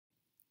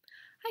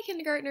Hi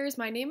kindergartners,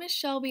 my name is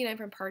Shelby and I'm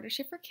from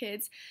Partnership for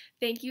Kids.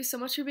 Thank you so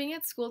much for being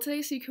at school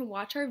today so you can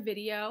watch our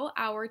video.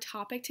 Our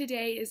topic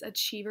today is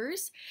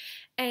achievers,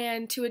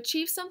 and to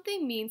achieve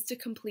something means to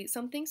complete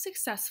something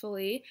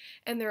successfully,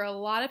 and there are a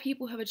lot of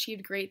people who have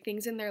achieved great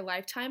things in their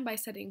lifetime by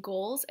setting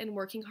goals and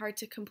working hard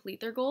to complete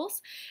their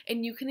goals,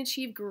 and you can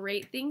achieve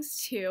great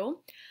things too.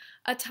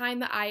 A time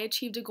that I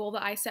achieved a goal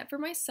that I set for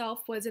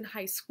myself was in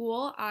high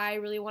school. I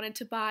really wanted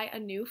to buy a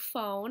new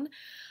phone.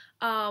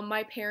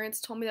 My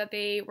parents told me that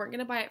they weren't going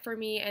to buy it for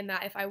me and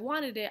that if I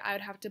wanted it, I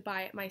would have to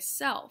buy it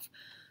myself.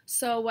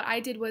 So what I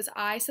did was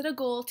I set a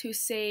goal to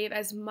save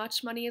as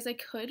much money as I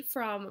could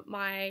from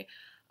my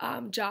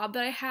job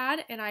that I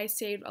had, and I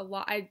saved a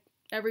lot.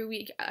 Every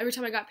week, every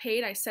time I got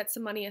paid, I set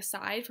some money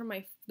aside for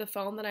the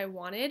phone that I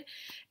wanted.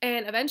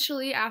 And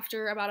eventually,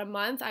 after about a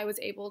month, I was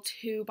able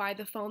to buy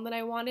the phone that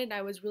I wanted, and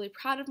I was really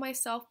proud of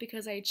myself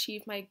because I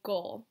achieved my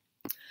goal.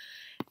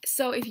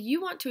 So if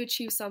you want to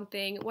achieve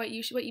something, what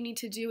you need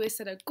to do is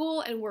set a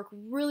goal and work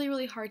really,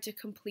 really hard to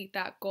complete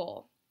that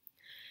goal.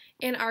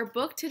 And our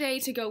book today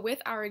to go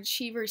with our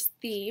Achievers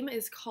theme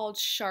is called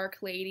Shark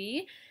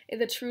Lady.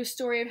 It's a true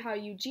story of how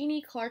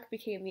Eugenie Clark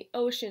became the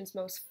ocean's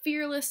most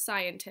fearless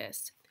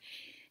scientist.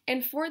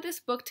 And for this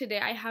book today,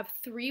 I have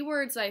 3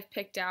 words I've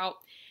picked out,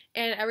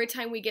 and every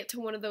time we get to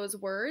one of those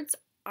words,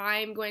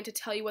 I'm going to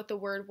tell you what the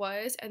word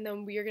was, and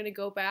then we are going to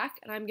go back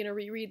and I'm going to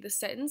reread the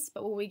sentence,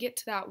 but when we get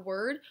to that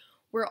word,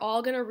 we're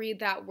all going to read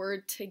that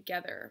word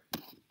together.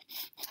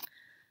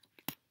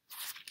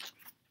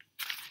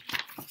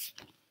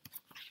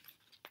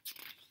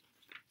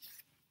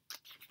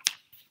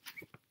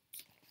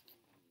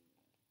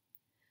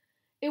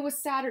 It was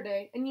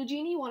Saturday, and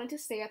Eugenie wanted to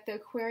stay at the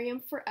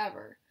aquarium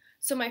forever.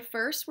 So my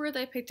first word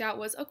that I picked out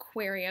was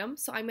aquarium,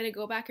 so I'm going to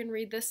go back and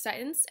read this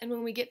sentence, and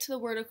when we get to the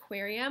word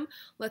aquarium,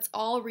 let's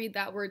all read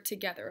that word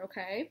together,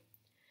 okay?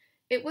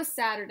 It was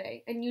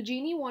Saturday, and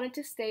Eugenie wanted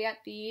to stay at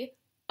the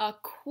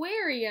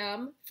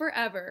aquarium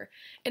forever.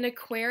 An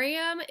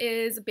aquarium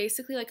is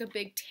basically like a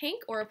big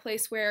tank or a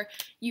place where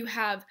you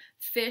have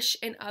fish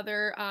and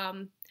other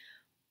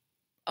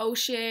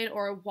ocean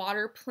or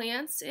water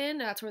plants in.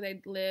 That's where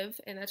they live,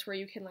 and that's where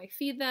you can like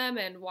feed them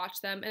and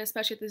watch them. And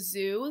especially at the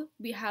zoo,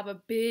 we have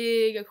a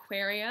big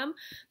aquarium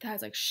that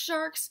has like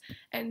sharks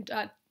and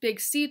big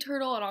sea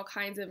turtle and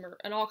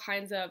all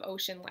kinds of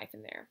ocean life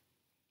in there.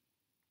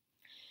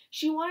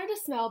 She wanted to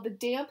smell the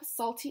damp,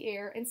 salty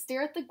air and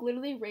stare at the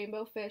glittery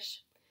rainbow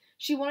fish.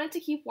 She wanted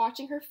to keep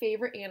watching her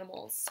favorite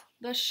animals,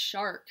 the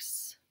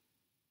sharks.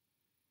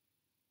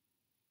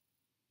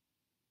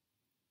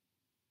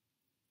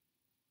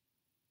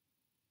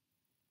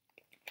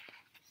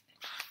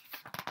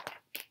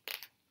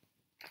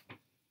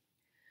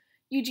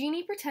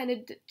 Eugenie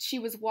pretended she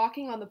was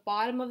walking on the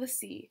bottom of the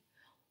sea.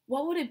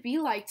 What would it be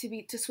like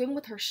to swim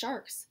with her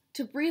sharks,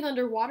 to breathe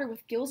underwater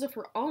with gills of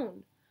her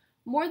own?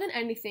 More than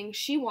anything,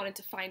 she wanted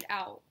to find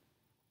out.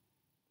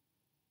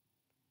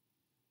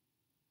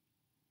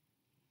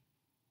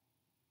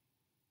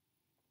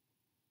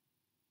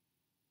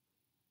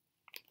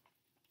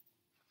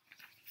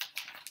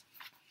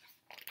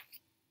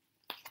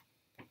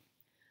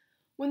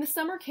 When the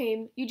summer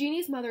came,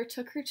 Eugenie's mother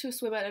took her to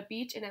swim at a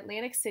beach in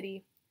Atlantic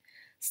City.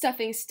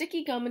 Stuffing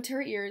sticky gum into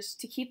her ears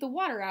to keep the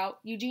water out,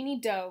 Eugenie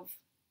dove.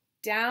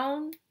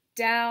 Down,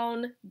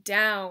 down,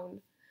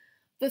 down.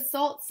 The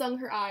salt stung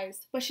her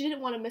eyes, but she didn't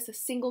want to miss a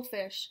single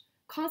fish.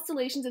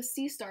 Constellations of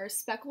sea stars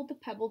speckled the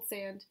pebbled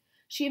sand.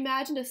 She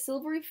imagined a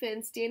silvery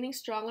fin standing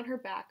strong on her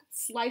back,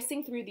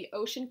 slicing through the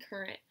ocean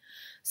current.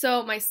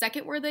 So my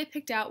second word that I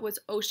picked out was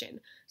ocean.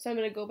 So I'm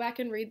going to go back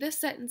and read this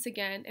sentence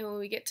again, and when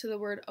we get to the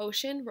word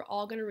ocean, we're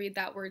all going to read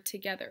that word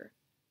together.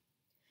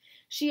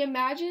 She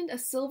imagined a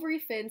silvery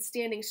fin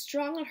standing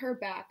strong on her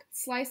back,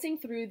 slicing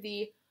through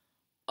the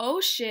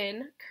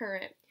ocean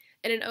current.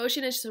 And an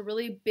ocean is just a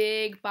really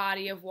big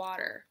body of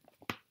water.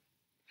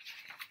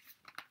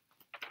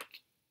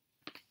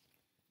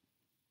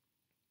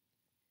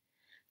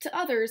 To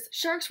others,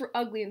 sharks were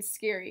ugly and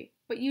scary,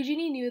 but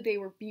Eugenie knew they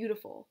were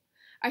beautiful.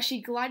 As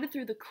she glided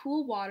through the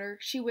cool water,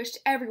 she wished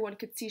everyone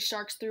could see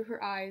sharks through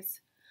her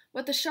eyes.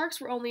 But the sharks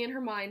were only in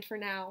her mind for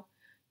now.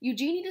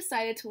 Eugenie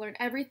decided to learn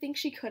everything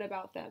she could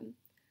about them.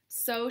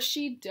 So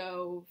she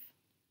dove.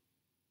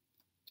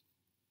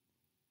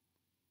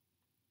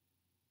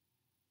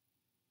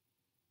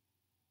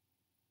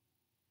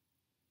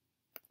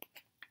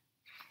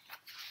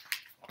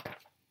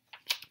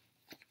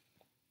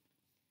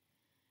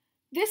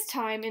 This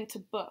time into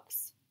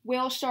books.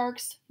 Whale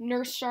sharks,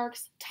 nurse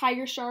sharks,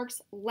 tiger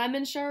sharks,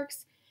 lemon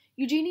sharks.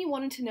 Eugenie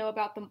wanted to know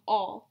about them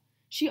all.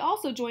 She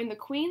also joined the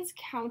Queens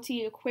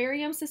County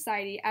Aquarium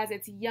Society as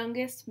its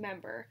youngest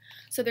member.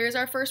 So there's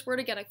our first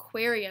word again,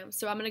 aquarium.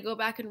 So I'm going to go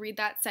back and read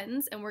that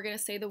sentence, and we're going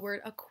to say the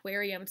word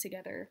aquarium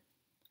together.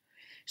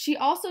 She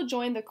also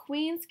joined the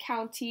Queens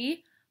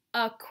County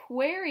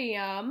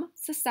Aquarium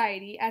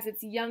Society as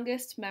its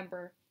youngest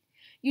member.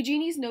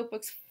 Eugenie's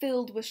notebooks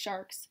filled with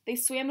sharks. They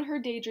swam in her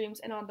daydreams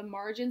and on the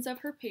margins of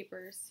her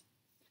papers.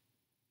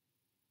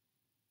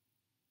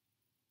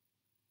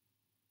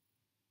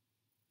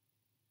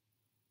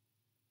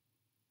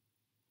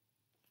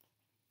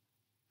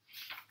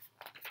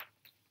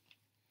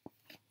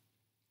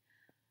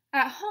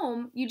 At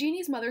home,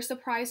 Eugenie's mother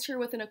surprised her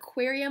with an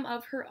aquarium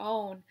of her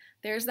own.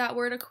 There's that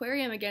word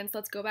aquarium again, so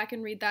let's go back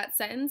and read that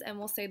sentence and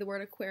we'll say the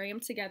word aquarium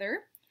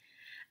together.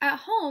 At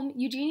home,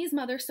 Eugenie's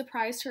mother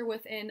surprised her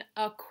with an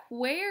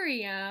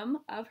aquarium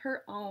of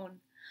her own.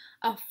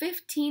 A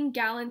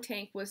 15-gallon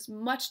tank was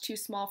much too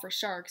small for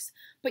sharks,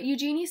 but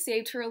Eugenie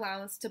saved her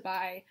allowance to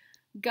buy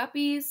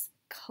guppies,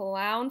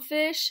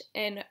 clownfish,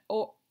 and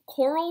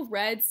coral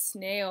red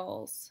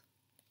snails.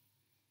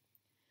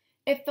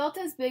 It felt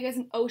as big as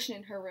an ocean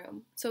in her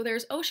room. So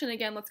there's ocean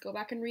again. Let's go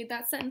back and read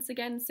that sentence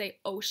again and say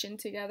ocean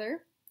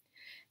together.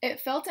 It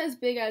felt as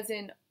big as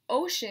an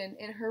ocean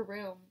in her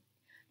room.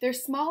 Their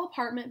small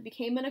apartment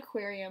became an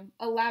aquarium,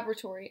 a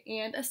laboratory,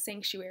 and a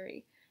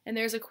sanctuary. And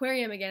there's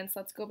aquarium again, so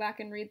let's go back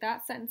and read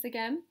that sentence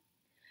again.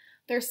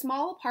 Their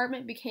small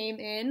apartment became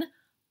an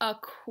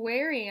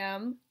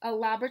aquarium, a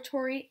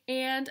laboratory,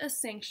 and a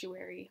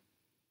sanctuary.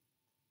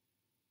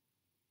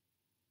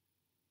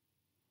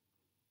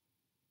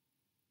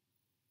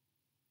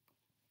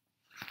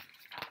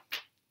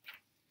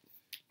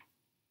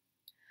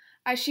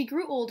 As she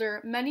grew older,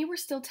 many were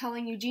still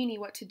telling Eugenie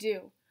what to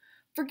do.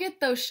 Forget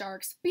those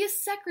sharks. Be a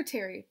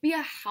secretary. Be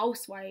a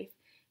housewife.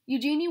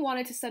 Eugenie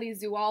wanted to study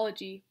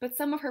zoology, but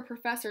some of her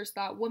professors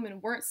thought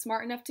women weren't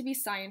smart enough to be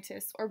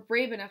scientists or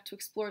brave enough to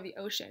explore the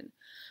ocean.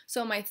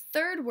 So my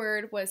third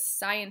word was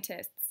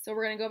scientists. So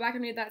we're going to go back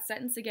and read that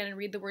sentence again and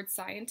read the word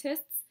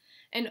scientists.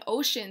 And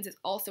oceans is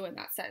also in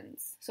that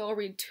sentence. So I'll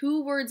read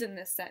 2 words in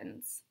this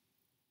sentence.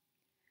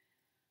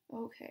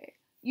 Okay.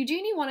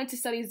 Eugenie wanted to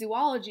study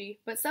zoology,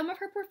 but some of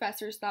her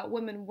professors thought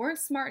women weren't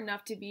smart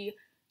enough to be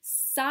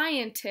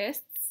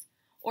scientists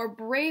or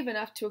brave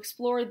enough to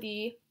explore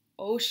the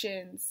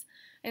oceans.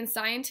 And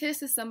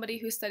scientist is somebody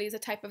who studies a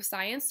type of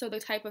science. So the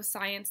type of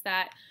science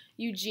that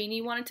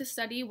Eugenie wanted to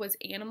study was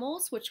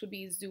animals, which would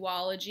be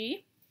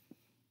zoology.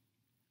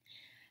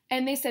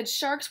 And they said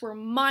sharks were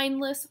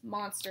mindless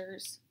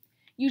monsters.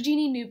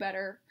 Eugenie knew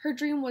better. Her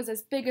dream was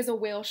as big as a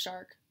whale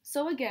shark.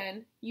 So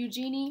again,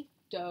 Eugenie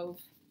dove.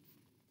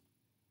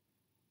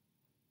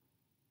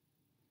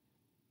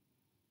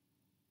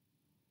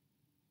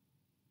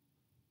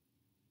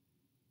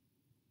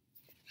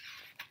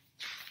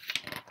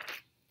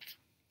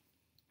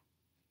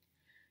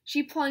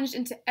 She plunged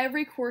into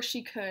every course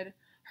she could.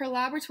 Her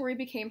laboratory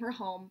became her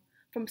home.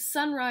 From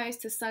sunrise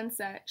to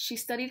sunset, she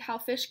studied how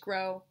fish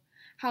grow,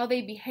 how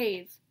they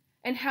behave,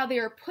 and how they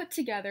are put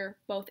together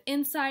both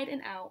inside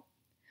and out.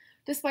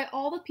 Despite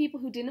all the people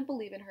who didn't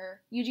believe in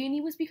her,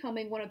 Eugenie was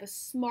becoming one of the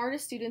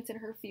smartest students in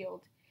her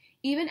field.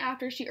 Even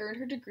after she earned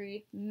her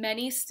degree,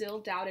 many still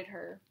doubted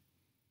her.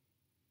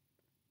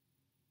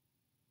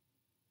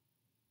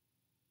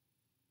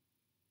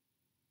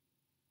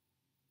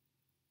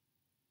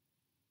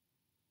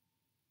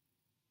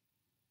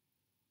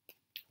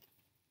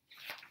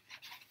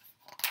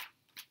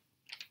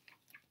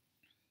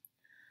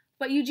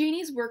 But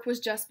Eugenie's work was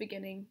just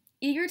beginning.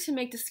 Eager to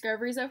make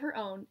discoveries of her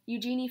own,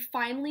 Eugenie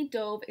finally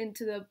dove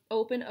into the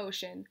open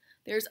ocean.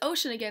 There's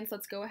ocean again, so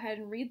let's go ahead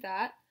and read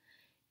that.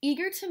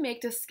 Eager to make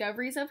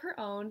discoveries of her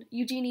own,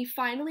 Eugenie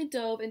finally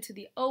dove into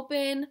the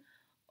open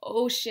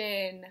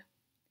ocean.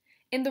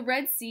 In the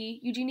Red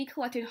Sea, Eugenie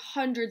collected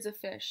hundreds of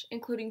fish,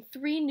 including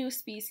 3 new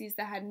species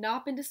that had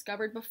not been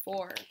discovered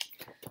before.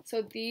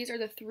 So these are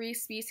the 3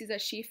 species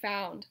that she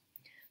found.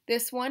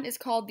 This one is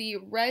called the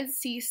Red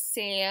Sea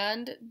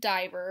Sand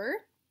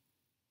Diver.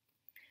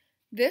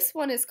 This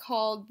one is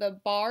called the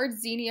barred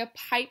Xenia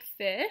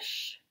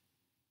pipefish.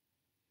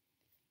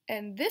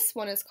 And this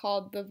one is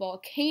called the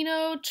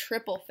volcano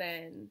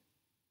tripplefin.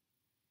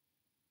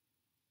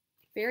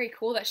 Very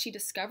cool that she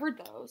discovered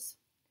those.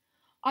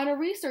 On a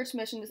research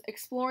mission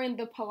exploring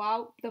the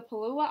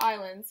Palua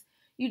Islands,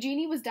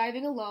 Eugenie was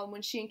diving alone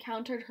when she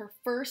encountered her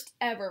first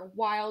ever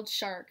wild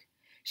shark.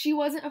 She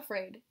wasn't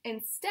afraid.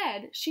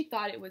 Instead, she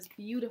thought it was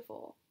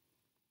beautiful.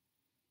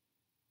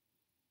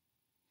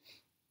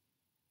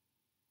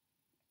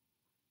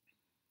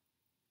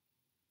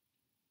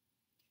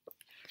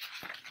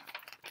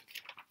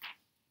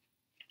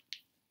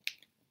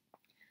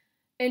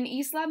 In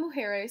Isla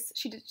Mujeres,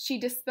 she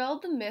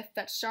dispelled the myth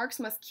that sharks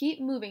must keep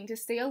moving to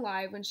stay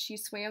alive when she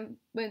swam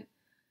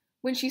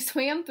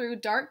through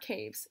dark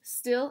caves,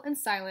 still and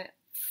silent,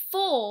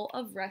 full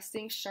of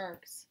resting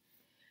sharks.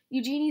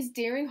 Eugenie's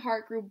daring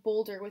heart grew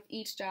bolder with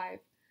each dive.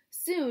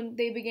 Soon,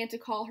 they began to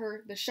call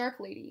her the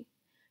Shark Lady.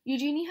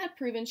 Eugenie had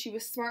proven she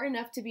was smart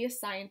enough to be a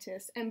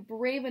scientist and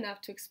brave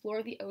enough to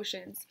explore the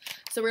oceans.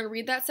 So we're going to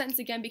read that sentence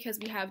again because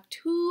we have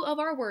 2 of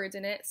our words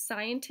in it,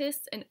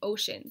 scientists and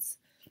oceans.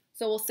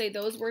 So we'll say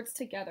those words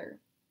together.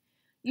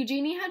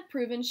 Eugenie had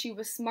proven she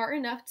was smart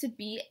enough to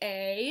be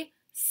a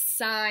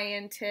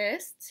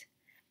scientist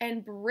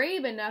and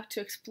brave enough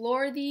to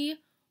explore the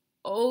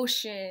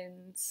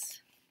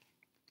oceans.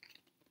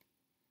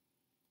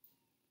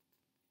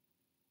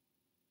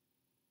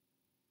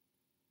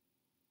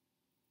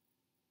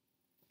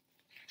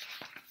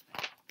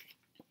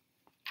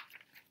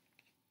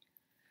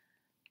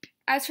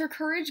 As her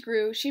courage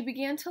grew, she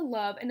began to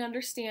love and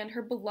understand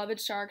her beloved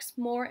sharks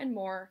more and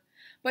more,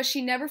 but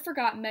she never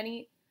forgot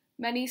many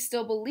Many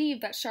still believe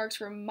that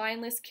sharks were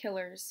mindless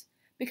killers.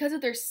 Because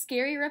of their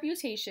scary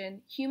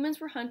reputation,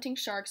 humans were hunting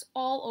sharks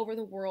all over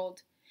the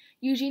world.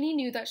 Eugenie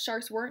knew that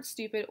sharks weren't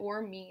stupid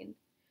or mean.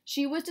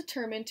 She was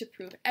determined to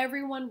prove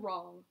everyone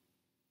wrong.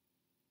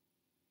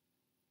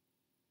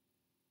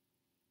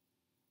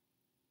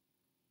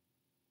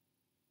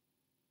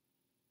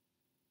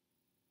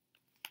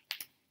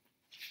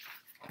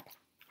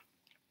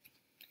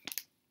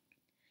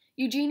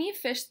 Eugenie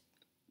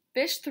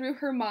fished through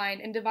her mind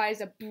and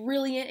devised a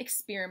brilliant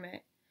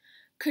experiment.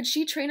 Could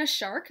she train a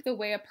shark the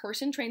way a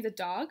person trains a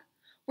dog?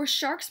 Were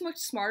sharks much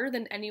smarter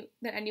than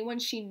anyone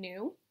she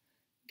knew?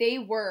 They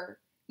were.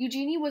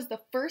 Eugenie was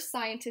the first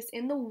scientist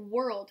in the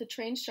world to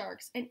train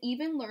sharks and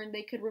even learned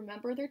they could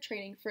remember their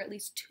training for at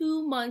least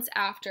 2 months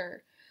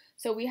after.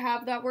 So we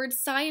have that word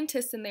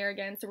scientist in there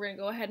again, so we're going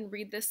to go ahead and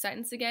read this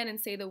sentence again and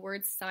say the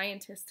word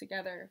scientist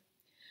together.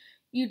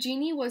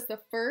 Eugenie was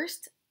the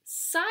first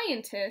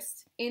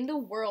scientist in the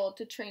world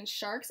to train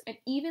sharks and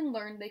even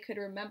learned they could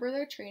remember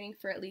their training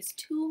for at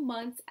least 2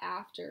 months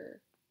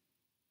after.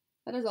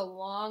 That is a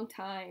long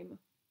time.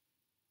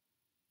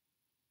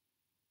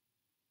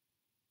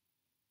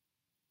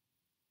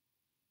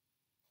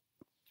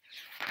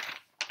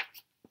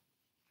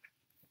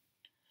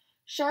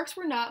 Sharks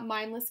were not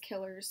mindless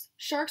killers.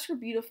 Sharks were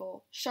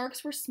beautiful.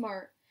 Sharks were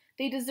smart.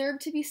 They deserved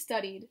to be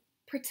studied,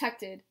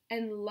 protected,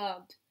 and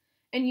loved.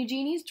 And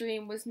Eugenie's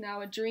dream was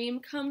now a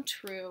dream come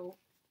true.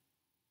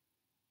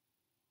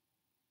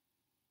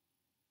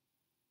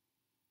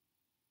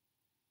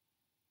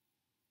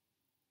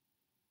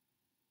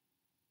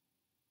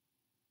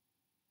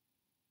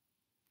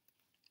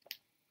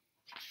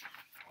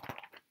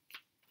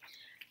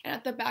 And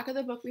at the back of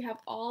the book, we have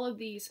all of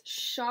these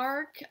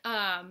shark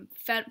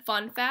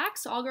fun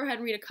facts. So I'll go ahead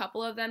and read a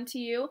couple of them to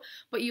you,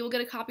 but you will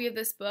get a copy of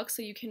this book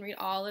so you can read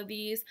all of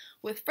these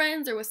with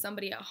friends or with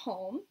somebody at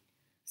home.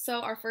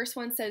 So our first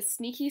one says,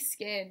 sneaky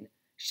skin.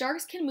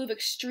 Sharks can move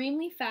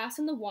extremely fast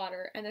in the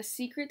water, and the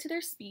secret to their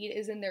speed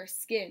is in their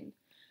skin.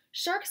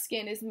 Shark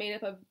skin is made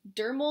up of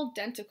dermal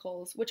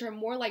denticles, which are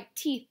more like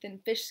teeth than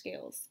fish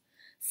scales.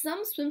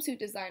 Some swimsuit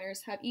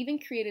designers have even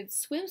created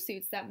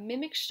swimsuits that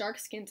mimic shark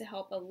skin to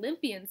help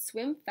Olympians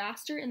swim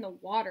faster in the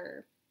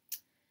water.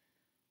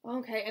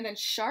 Okay, and then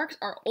sharks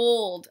are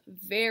old,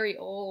 very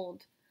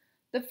old.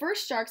 The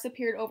first sharks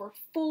appeared over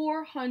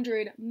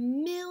 400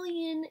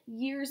 million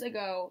years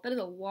ago. That is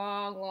a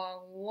long,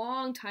 long,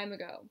 long time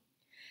ago.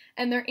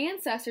 And their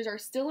ancestors are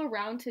still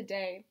around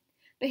today.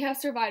 They have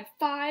survived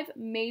 5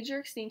 major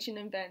extinction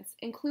events,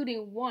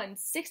 including one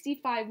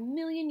 65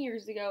 million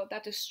years ago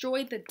that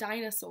destroyed the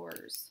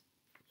dinosaurs.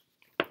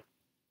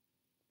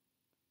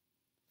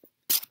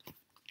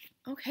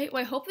 Okay,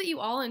 well, I hope that you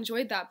all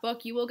enjoyed that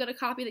book. You will get a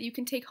copy that you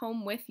can take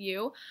home with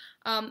you.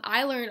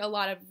 I learned a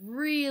lot of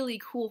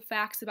really cool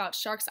facts about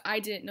sharks I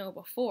didn't know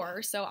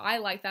before, so I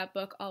like that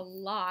book a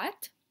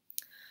lot.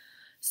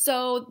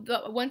 So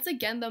once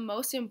again, the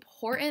most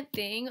important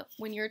thing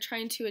when you're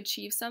trying to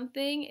achieve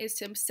something is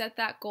to set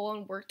that goal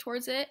and work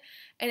towards it.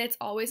 And it's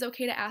always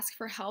okay to ask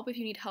for help if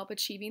you need help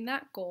achieving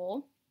that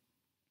goal.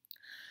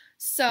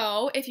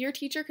 So if your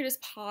teacher could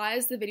just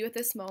pause the video at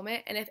this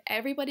moment, and if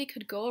everybody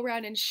could go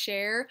around and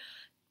share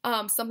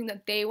something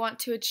that they want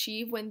to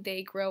achieve when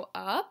they grow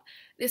up.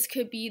 This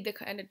could be the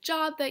kind of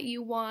job that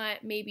you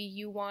want. Maybe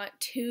you want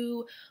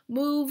to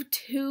move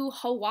to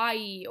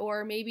Hawaii,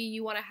 or maybe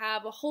you want to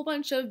have a whole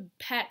bunch of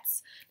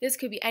pets. This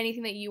could be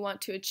anything that you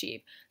want to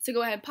achieve. So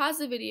go ahead, pause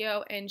the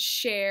video and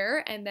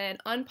share, and then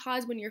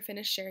unpause when you're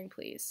finished sharing,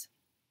 please.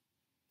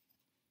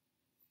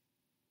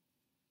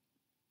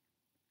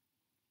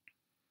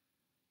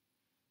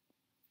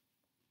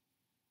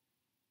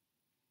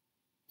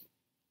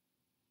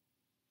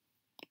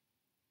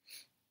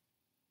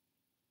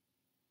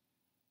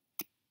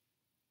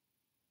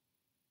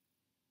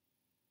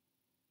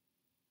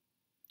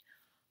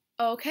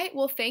 Okay,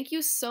 well, thank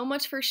you so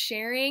much for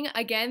sharing.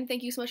 Again,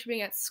 thank you so much for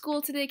being at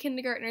school today,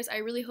 kindergartners. I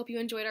really hope you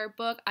enjoyed our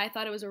book. I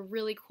thought it was a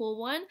really cool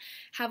one.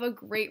 Have a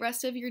great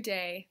rest of your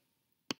day.